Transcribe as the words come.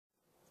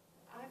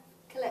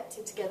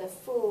collected together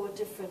 4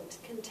 different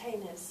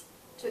containers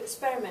to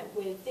experiment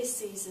with this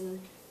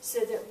season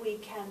so that we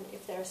can,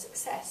 if they're a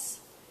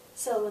success,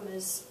 sell them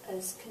as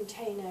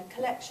container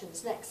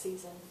collections next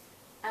season.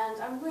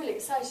 And I'm really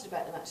excited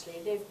about them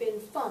actually. They've been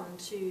fun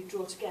to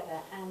draw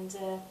together, and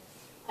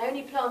I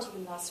only planted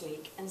them last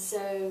week, and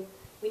so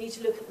we need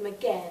to look at them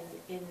again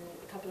in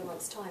a couple of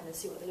months' time and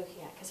see what they're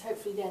looking at, because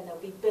hopefully then they'll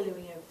be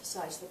billowing over the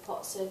sides of the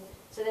pot. So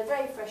they're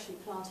very freshly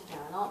planted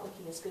now and aren't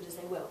looking as good as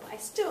they will, but I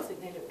still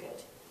think they look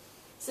good.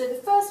 So the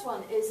first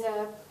one is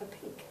a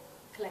pink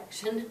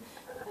collection,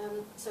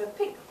 so a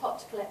pink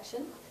pot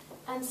collection.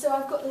 And so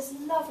I've got this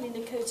lovely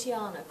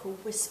Nicotiana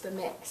called Whisper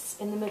Mix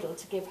in the middle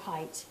to give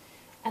height.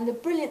 And the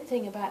brilliant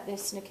thing about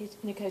this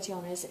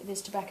Nicotiana is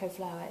this tobacco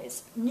flower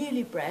is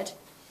newly bred,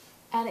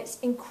 and it's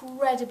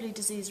incredibly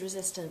disease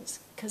resistant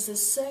because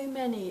there's so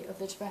many of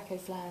the tobacco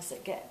flowers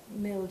that get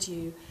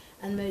mildew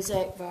and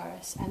mosaic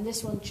virus, and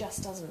this one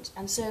just doesn't.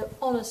 And so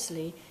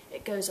honestly,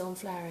 it goes on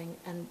flowering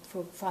and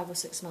for 5 or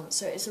 6 months.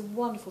 So it's a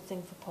wonderful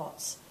thing for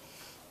pots.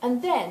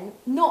 And then,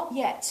 not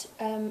yet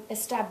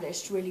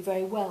established really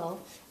very well,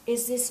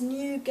 is this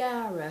new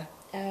Gaura,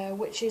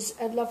 which is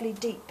a lovely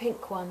deep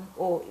pink one,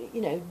 or,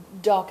 you know,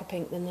 darker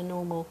pink than the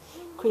normal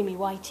creamy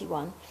whitey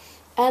one.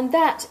 And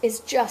that is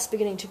just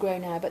beginning to grow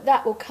now, but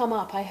that will come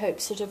up, I hope,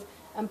 sort of,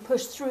 and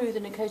push through the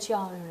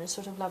Nicotiana in a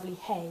sort of lovely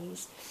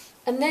haze.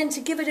 And then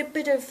to give it a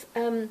bit of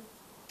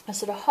a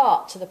sort of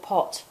heart to the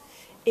pot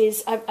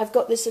is I've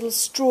got this little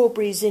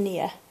strawberry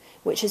zinnia,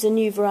 which is a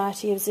new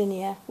variety of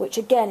zinnia, which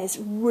again is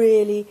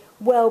really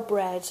well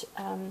bred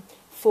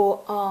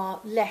for our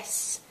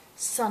less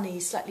sunny,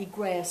 slightly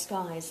greyer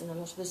skies than a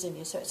lot of the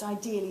zinnia, so it's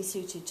ideally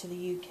suited to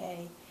the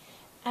UK.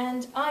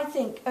 And I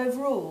think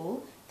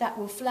overall that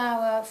will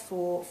flower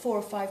for 4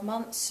 or 5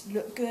 months,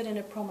 look good in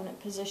a prominent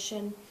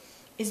position,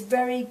 is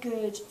very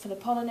good for the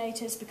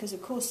pollinators because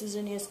of course the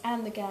zinnias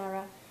and the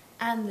Gaura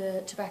and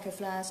the tobacco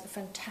flowers are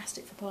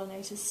fantastic for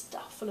pollinators,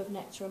 stuffed full of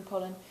nectar and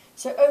pollen.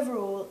 So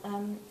overall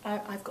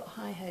I've got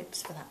high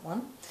hopes for that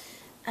one.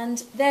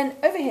 And then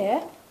over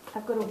here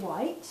I've got a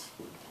white,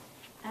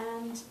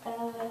 and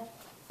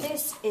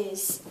this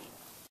is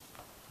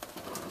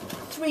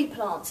 3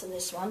 plants in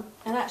this one,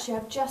 and actually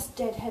I've just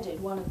deadheaded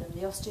one of them,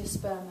 the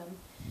Osteospermum,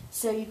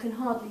 so you can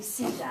hardly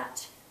see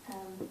that.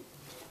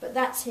 But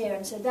that's here,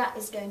 and so that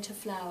is going to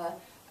flower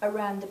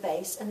around the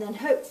base, and then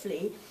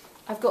hopefully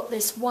I've got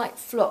this white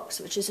phlox,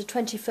 which is a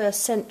 21st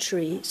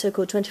century,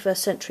 so-called 21st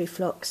century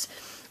phlox,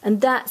 and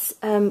that's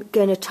going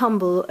to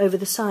tumble over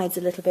the sides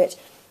a little bit.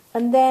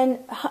 And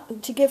then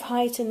to give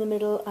height in the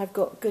middle, I've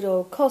got good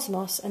old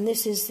Cosmos, and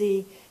this is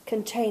the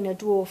container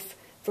dwarf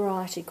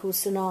variety called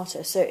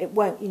Sonata, so it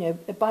won't, you know,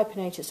 a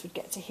Bipinnatus would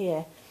get to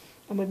here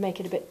and would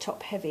make it a bit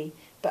top heavy,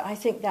 but I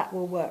think that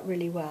will work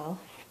really well.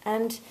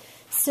 And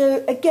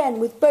so again,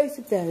 with both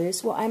of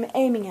those, what I'm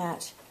aiming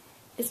at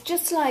is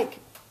just like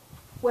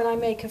when I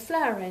make a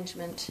flower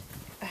arrangement,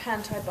 a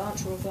hand-tied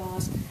branch or a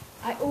vase,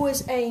 I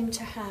always aim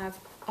to have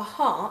a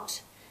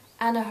heart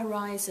and a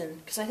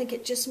horizon, because I think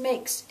it just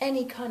makes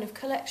any kind of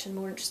collection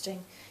more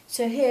interesting.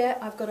 So here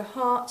I've got a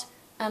heart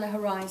and a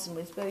horizon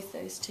with both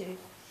those two.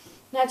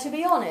 Now, to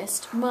be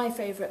honest, my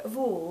favourite of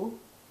all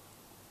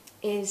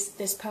is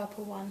this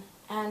purple one,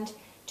 and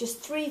just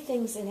 3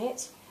 things in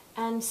it.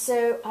 And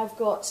so I've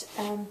got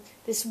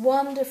this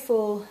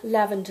wonderful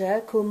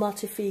lavender called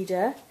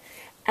Multifida,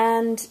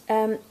 and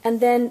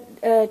then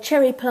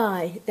cherry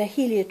pie, the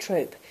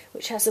heliotrope,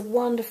 which has a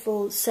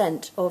wonderful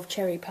scent of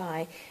cherry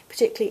pie,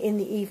 particularly in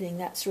the evening.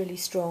 That's really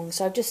strong.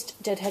 So I've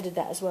just deadheaded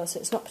that as well, so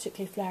it's not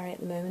particularly flowery at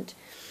the moment.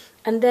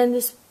 And then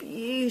this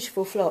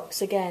beautiful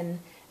phlox again,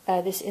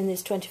 this in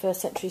this 21st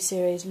century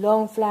series,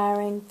 long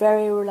flowering,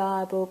 very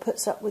reliable,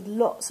 puts up with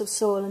lots of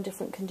soil and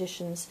different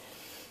conditions.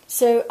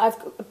 So I've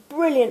got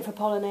brilliant for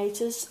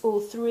pollinators, all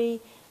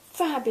 3,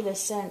 fabulous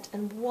scent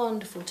and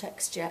wonderful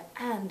texture,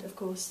 and of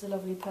course the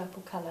lovely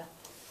purple colour.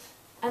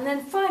 And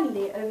then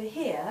finally over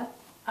here,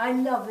 I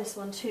love this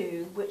one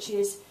too, which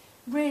is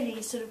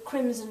really sort of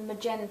crimson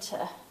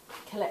magenta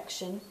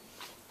collection.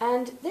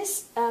 And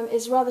this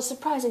is rather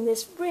surprising.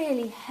 This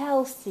really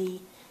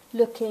healthy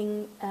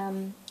looking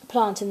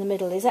plant in the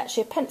middle is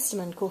actually a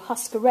penstemon called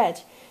Husker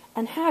Red.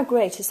 And how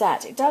great is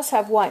that? It does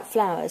have white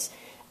flowers,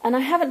 and I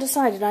haven't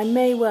decided. I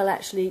may well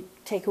actually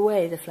take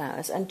away the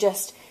flowers and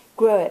just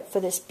grow it for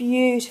this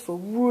beautiful,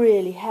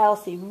 really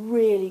healthy,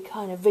 really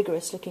kind of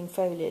vigorous looking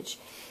foliage.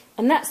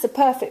 And that's the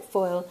perfect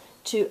foil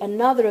to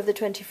another of the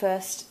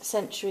 21st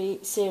century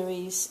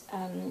series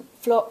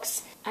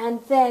phlox, and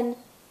then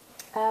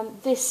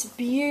this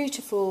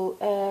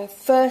beautiful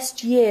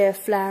first year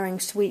flowering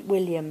Sweet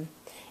William.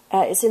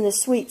 It's in the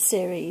Sweet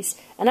series,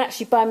 and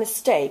actually by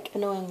mistake,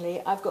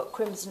 annoyingly, I've got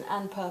crimson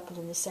and purple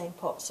in the same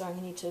pot, so I'm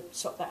going to need to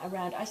swap that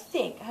around. I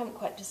think, I haven't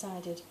quite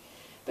decided.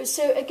 But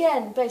so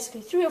again,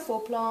 basically 3 or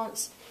 4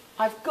 plants,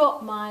 I've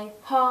got my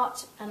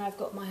heart and I've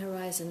got my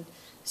horizon.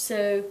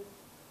 So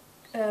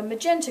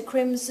magenta,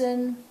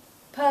 crimson,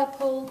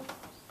 purple,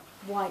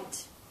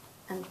 white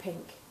and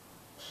pink.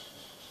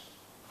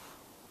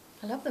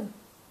 I love them.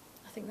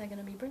 I think they're going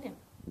to be brilliant.